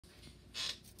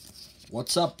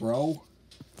What's up, bro?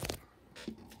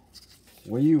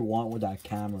 What do you want with that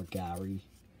camera, Gary?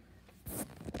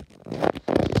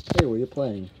 Hey, what are you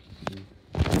playing?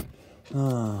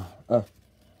 A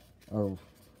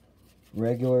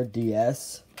regular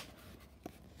DS.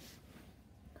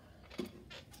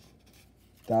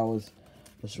 That was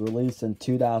released in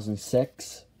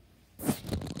 2006.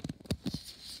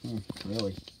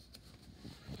 Really?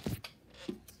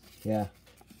 Yeah.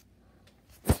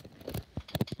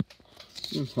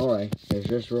 Alright, it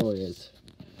just really is.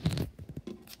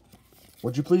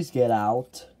 Would you please get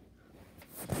out?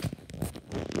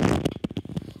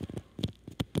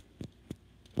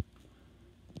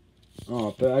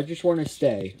 Oh, but I just want to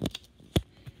stay.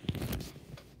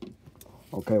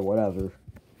 Okay, whatever.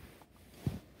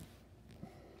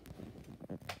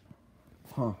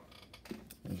 Huh.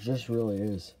 It just really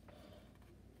is.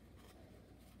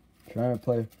 Trying to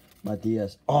play my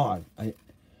DS. Oh,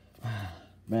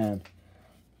 man.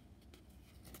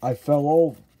 I fell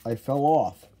off. You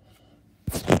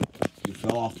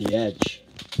fell off the edge.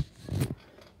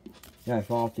 Yeah, I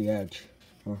fell off the edge.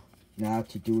 Now I have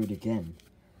to do it again.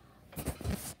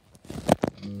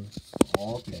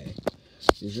 Okay.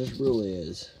 It just really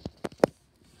is.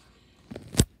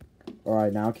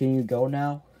 Alright, now can you go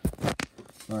now?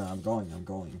 Alright, I'm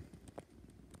going.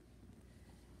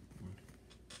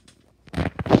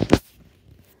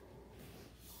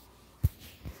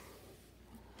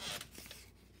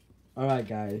 Alright,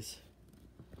 guys.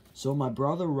 So my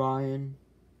brother Ryan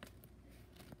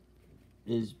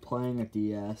is playing a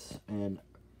DS, and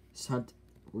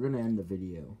we're gonna end the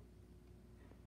video.